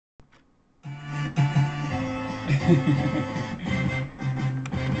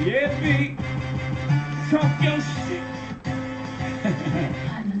Yeah, B. Talk your shit.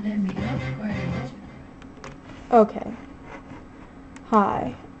 Let me upgrade. Okay.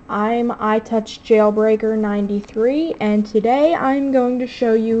 Hi, I'm iTouch Jailbreaker 93, and today I'm going to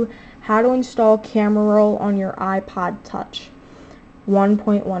show you how to install Camera Roll on your iPod Touch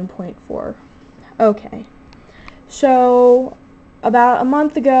 1.1.4. Okay, so about a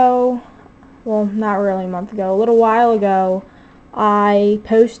month ago, well, not really a month ago, a little while ago, I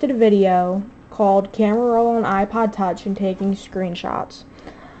posted a video called Camera Roll on iPod Touch and taking screenshots.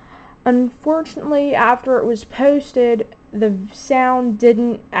 Unfortunately, after it was posted, the sound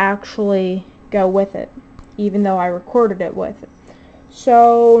didn't actually go with it, even though I recorded it with it.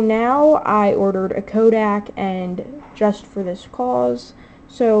 So now I ordered a Kodak, and just for this cause,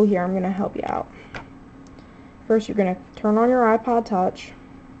 so here, I'm going to help you out. First, you're going to turn on your iPod Touch,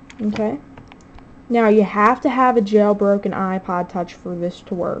 okay? Now, you have to have a jailbroken iPod Touch for this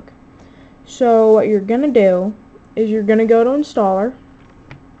to work. So what you're going to do is you're going to go to Installer,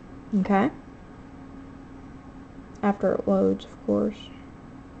 okay? After it loads, of course.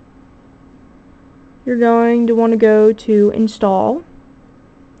 You're going to want to go to Install,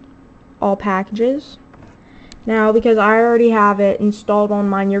 All Packages. Now, because I already have it installed on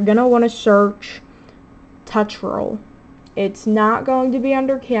mine, you're going to want to search Touch Roll. It's not going to be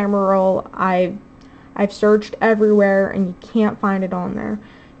under Camera Roll. I've searched everywhere and you can't find it on there.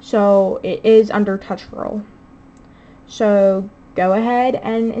 So it is under Touch Roll. So go ahead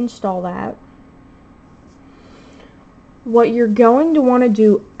and install that. What you're going to want to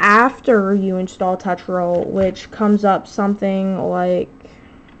do after you install Touch Roll, which comes up something like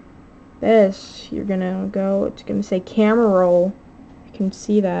this, you're going to go, it's going to say Camera Roll. You can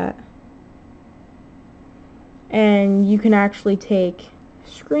see that. And you can actually take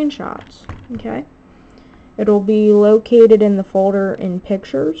screenshots, okay? It'll be located in the folder in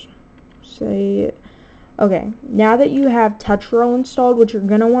Pictures. Say, okay, now that you have Touch Roll installed, what you're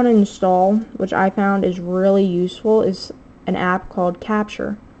going to want to install, which I found is really useful, is an app called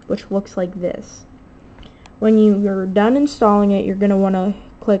Capture, which looks like this. When you're done installing it, you're going to want to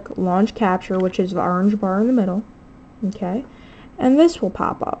click Launch Capture, which is the orange bar in the middle, okay? And this will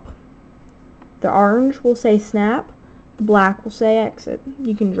pop up. The orange will say Snap, the black will say Exit.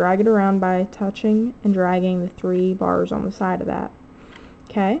 You can drag it around by touching and dragging the 3 bars on the side of that,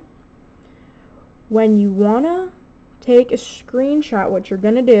 okay? When you want to take a screenshot, what you're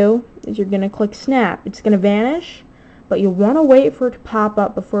going to do is you're going to click Snap. It's going to vanish, but you want to wait for it to pop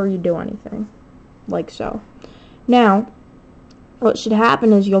up before you do anything, like so. Now, what should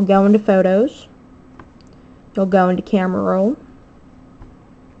happen is you'll go into Photos, you'll go into Camera Roll,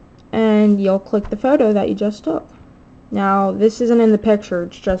 and you'll click the photo that you just took. Now, this isn't in the picture,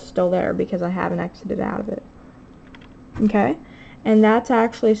 it's just still there because I haven't exited out of it. Okay? And that's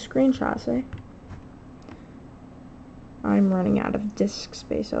actually a screenshot, see? I'm running out of disk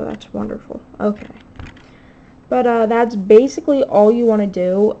space, so that's wonderful. Okay. But that's basically all you want to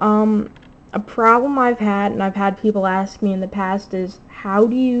do. A problem I've had, and I've had people ask me in the past, is how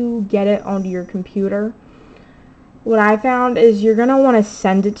do you get it onto your computer? What I found is you're going to want to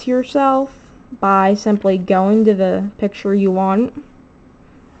send it to yourself by simply going to the picture you want.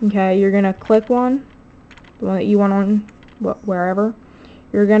 Okay, you're going to click one, the one that you want on wherever.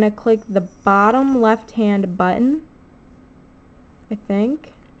 You're going to click the bottom left-hand button, I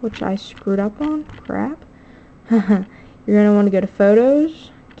think, which I screwed up on. Crap. You're going to want to go to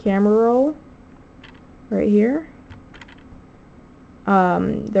Photos, Camera Roll, right here.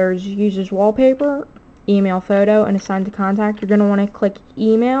 There's Uses Wallpaper, Email Photo, and Assign to Contact. You're going to want to click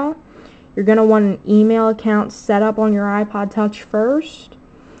Email. You're going to want an email account set up on your iPod Touch first.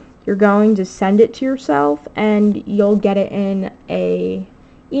 You're going to send it to yourself, and you'll get it in a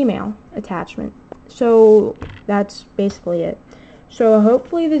email attachment. So that's basically it. So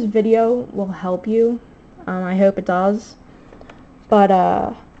hopefully this video will help you. I hope it does. But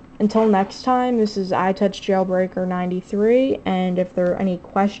until next time, this is iTouch Jailbreaker 93, and if there are any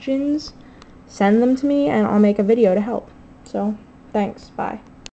questions, send them to me and I'll make a video to help. So, thanks. Bye.